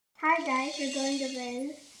Hi guys, we're going to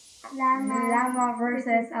play Llama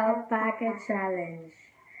versus Alpaca challenge.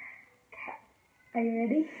 Are you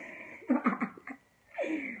ready?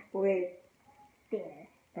 Wait. There.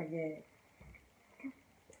 Okay.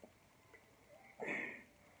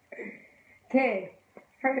 Okay.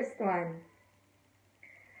 First one.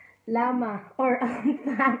 Llama or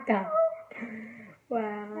alpaca?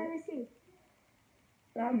 Wow. Let me see.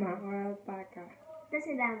 Llama or alpaca? This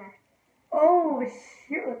is llama. Oh,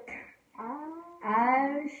 shoot.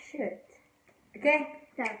 Oh. Shoot. Okay.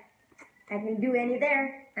 So, I can do any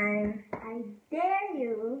there. I dare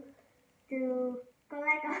you to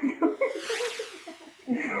collect all the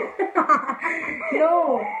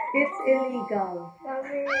No, it's illegal. So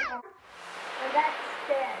that's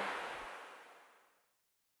fair.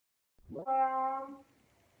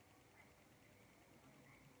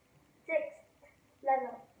 Sixth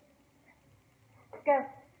level. Go.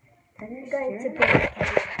 I'm Going to sure. go.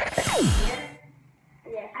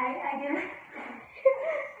 Yeah. I can.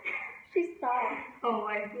 She saw. Oh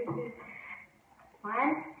my goodness.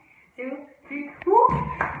 1, 2, 3. Woo!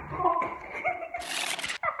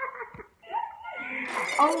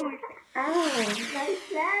 Oh. Ow. Nice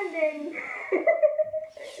landing.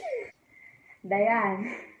 Diane.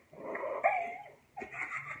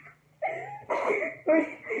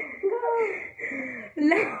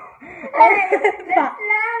 No. Hey, that's llama.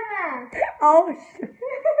 Oh, shoot.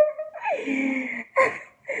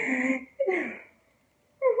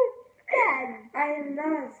 Dad, I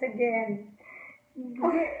lost again.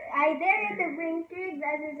 I dare you to bring 3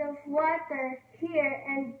 glasses of water here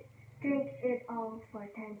and drink it all for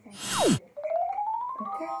 10 seconds.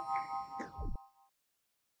 Okay.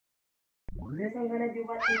 Guess I'm gonna do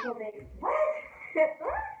what people make. What?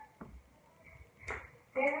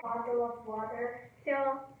 Get a bottle of water. So,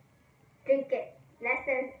 drink it. Less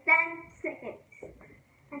than 10 seconds.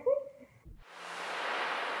 I think.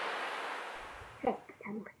 Okay,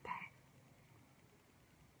 I'm with that.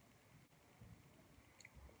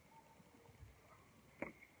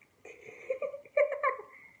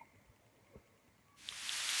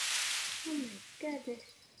 Oh my goodness.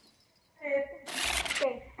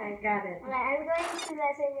 Okay. I got it. Alright, I'm going to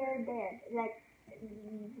lessen your there. Like,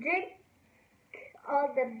 drink all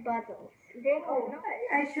the bottles. Drink all. Oh,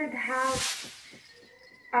 I should have.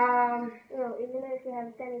 No, even if you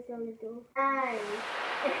have 10, it's only 2. 9,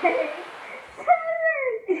 8, 7,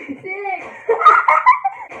 6.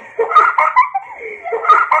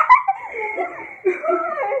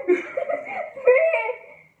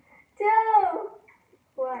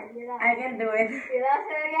 1. You lost. I can do it. You lost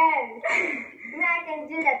it again. Now I can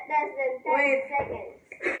do that less than 10 Wait. seconds.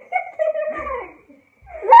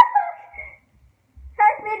 Look!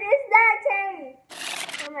 Her feet is dirty!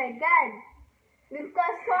 Oh my god. We've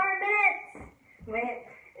got 4 minutes. Wait.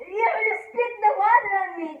 You just spit the water on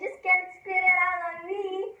me. Just can't spit it out on me.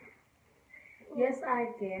 Yes,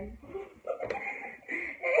 I can.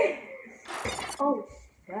 Oh,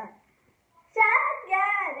 shut. Shut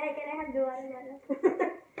up! Hey, can I have the water?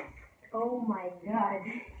 Oh my god.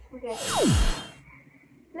 Okay.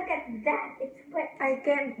 Look at that. It's wet. I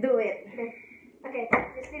can't do it. Okay.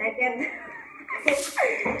 Just leave I it can't.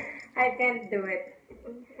 I can't do it.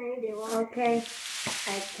 I need the water. Okay.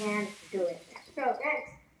 I can't do it. So,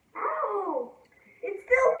 next. Ow! It's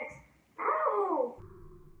still. Ow!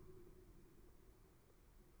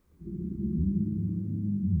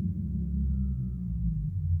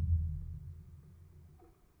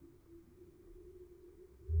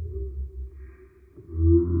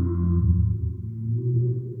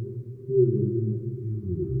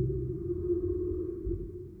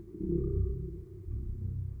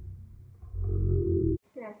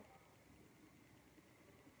 No.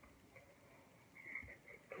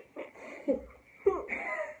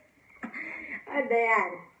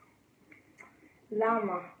 Diane.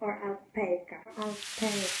 Llama or alpaca?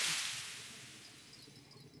 Alpaca.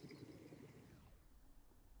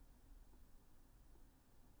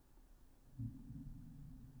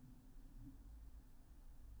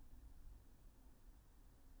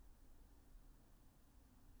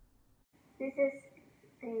 This is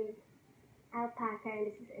a alpaca and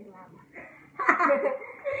this is a llama.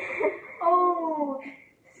 Oh,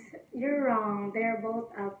 you're wrong. They're both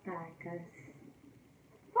alpacas.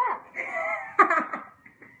 Wow.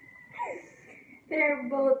 They're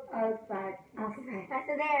both alpaca. That's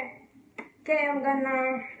a there. Okay, I'm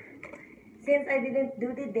gonna. Since I didn't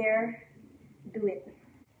do the dare, do it.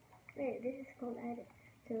 Wait, this is called edit.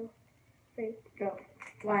 2, 3. Go.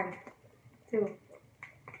 1, 2,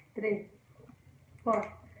 3,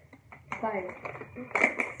 4, 5,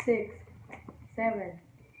 6, 7,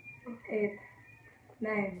 8,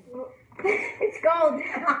 9. It's cold.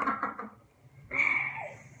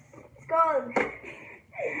 It's cold.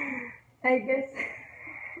 I guess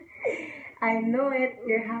I know it.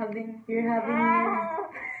 You're having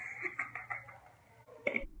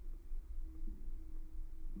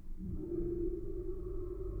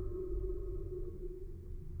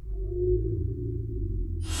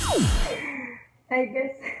I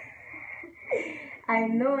guess I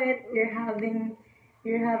know it. You're having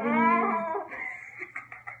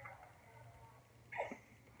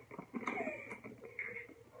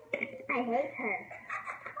I hate her.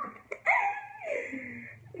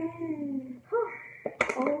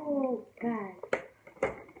 Oh God.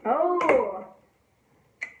 Oh,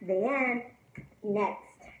 Diane. Next.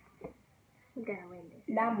 I'm gonna win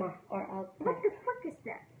this. Llama or Alpaca. What the fuck is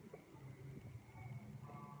that?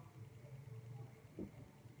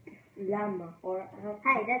 Llama or Alpaca.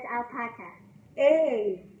 Hi, that's alpaca.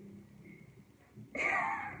 Hey.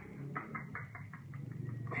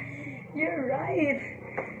 You're right.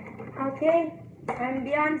 Okay, I'm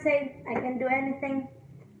Beyonce. I can do anything.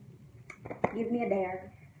 Give me a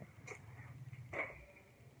dare.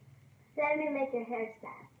 Let me make your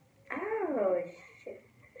hairstyle. Oh, shit.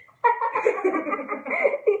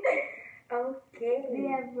 Okay. Do you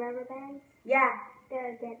have rubber bands? Yeah,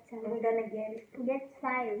 Gotta get some. I'm gonna get it. Get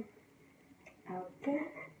 5. Okay.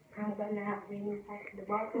 I'm gonna bring back the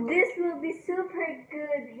bottle. This will be super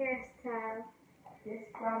good hairstyle.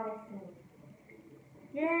 Just promise me.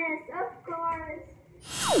 Yes, of course.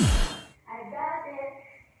 I got it.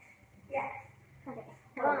 Yes. Okay.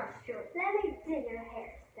 Come on. Sure. Let me do your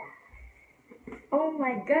hairstyle. Oh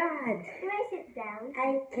my God. Can I sit down?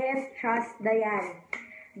 I can't trust Diane.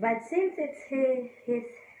 But since it's his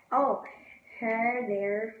hair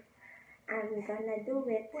there, I'm gonna do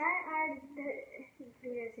it. Where are the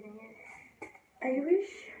ears in here? I wish.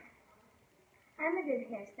 I'm a good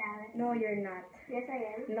hairstylist. No, you're not. Yes, I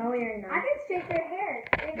am. No, you're I not. can straighten your hair.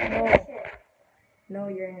 No. Shit. No,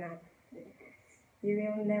 you're not.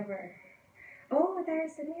 You will never. Oh,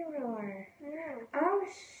 there's a mirror. I know. Oh,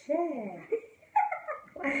 shit.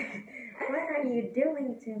 What are you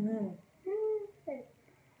doing to me?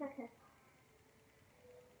 Okay.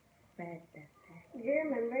 What the heck? Do you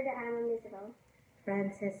remember that I'm a musical?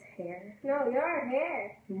 Francis' hair. No, your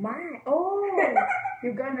hair. My. Oh,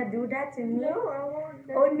 you're gonna do that to me? No, I won't.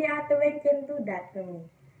 Only Ataway can do that to me.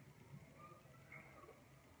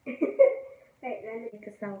 Wait, let me. Take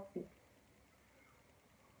a selfie.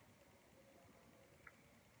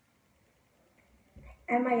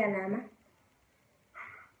 Am I a llama?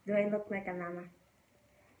 Do I look like a llama?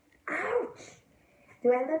 Ouch!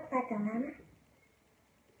 Do I look like a llama?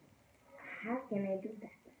 How can I do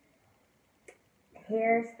that?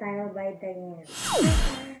 Hairstyle by Diane.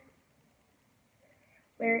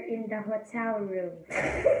 We're in the hotel room.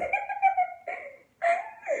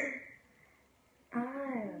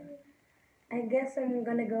 I guess I'm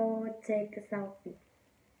gonna go take a selfie.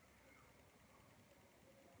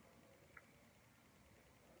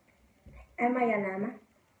 Am I a llama?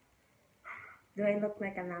 Do I look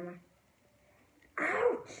like a llama?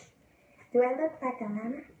 Ouch! Do I look like a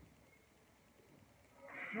llama?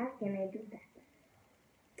 How can I do that?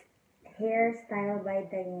 Hairstyle by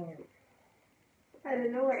Diane. I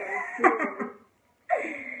don't know what I'm doing.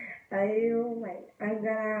 Oh my! I'm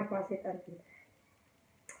gonna post it on Twitter.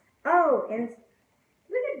 Oh, and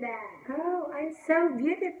Look at that. oh, I'm so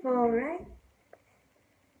beautiful, right?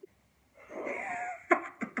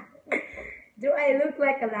 Do I look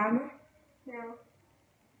like a llama? No.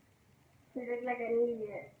 You look like an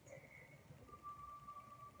idiot.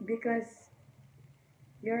 Because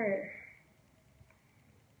you're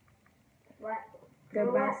What? the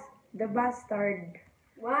What? the bastard.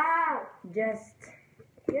 Wow. Just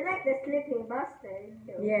You're like the sleeping bastard.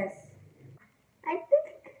 Though. yes. I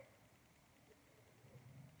think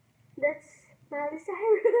that's Miley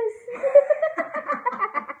Cyrus.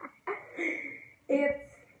 It's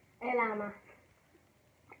A llama.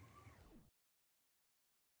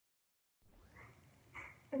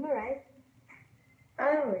 Am I right?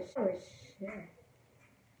 oh shit.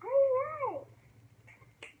 I'm right.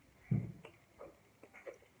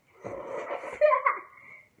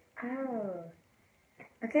 Oh.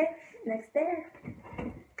 Okay, next there.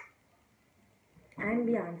 I'm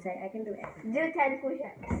Beyonce. I can do it. Do 10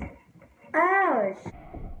 push-ups. Oh.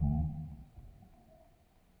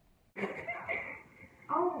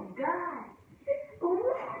 Oh God.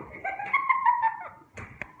 Ooh.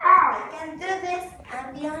 Ow! I can do this.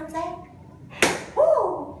 I'm Beyonce.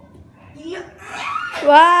 Ooh. Yeah.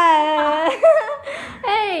 Wow!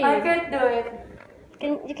 Hey! I can do it.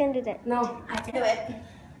 You can do that. No, I can do it.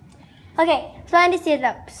 Okay, 20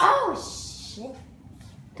 sit-ups. Oh, shit.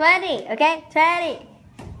 20, okay? 20.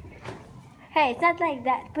 Hey, it's not like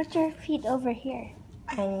that. Put your feet over here.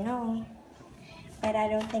 I know. But I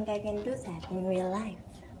don't think I can do that in real life.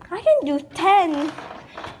 I can do 10.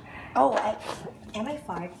 Oh, am I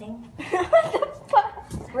farting? What the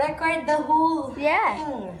fuck? Record the whole Yeah.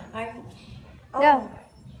 thing. Go.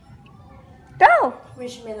 Go.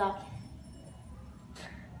 Wish me luck.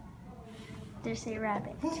 There's a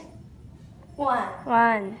rabbit.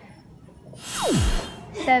 1.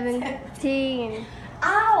 17.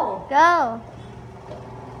 Ow! Go.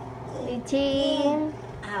 18.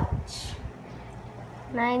 Ouch.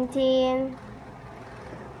 19.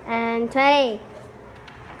 And 20.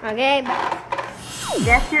 Okay,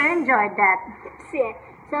 Guess you enjoyed that. yeah.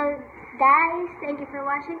 So, guys, thank you for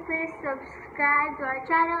watching. Please subscribe to our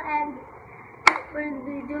channel, and we'll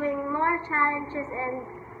be doing more challenges. And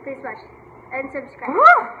please watch and subscribe.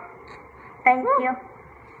 Woo! Thank you.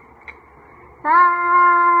 Bye.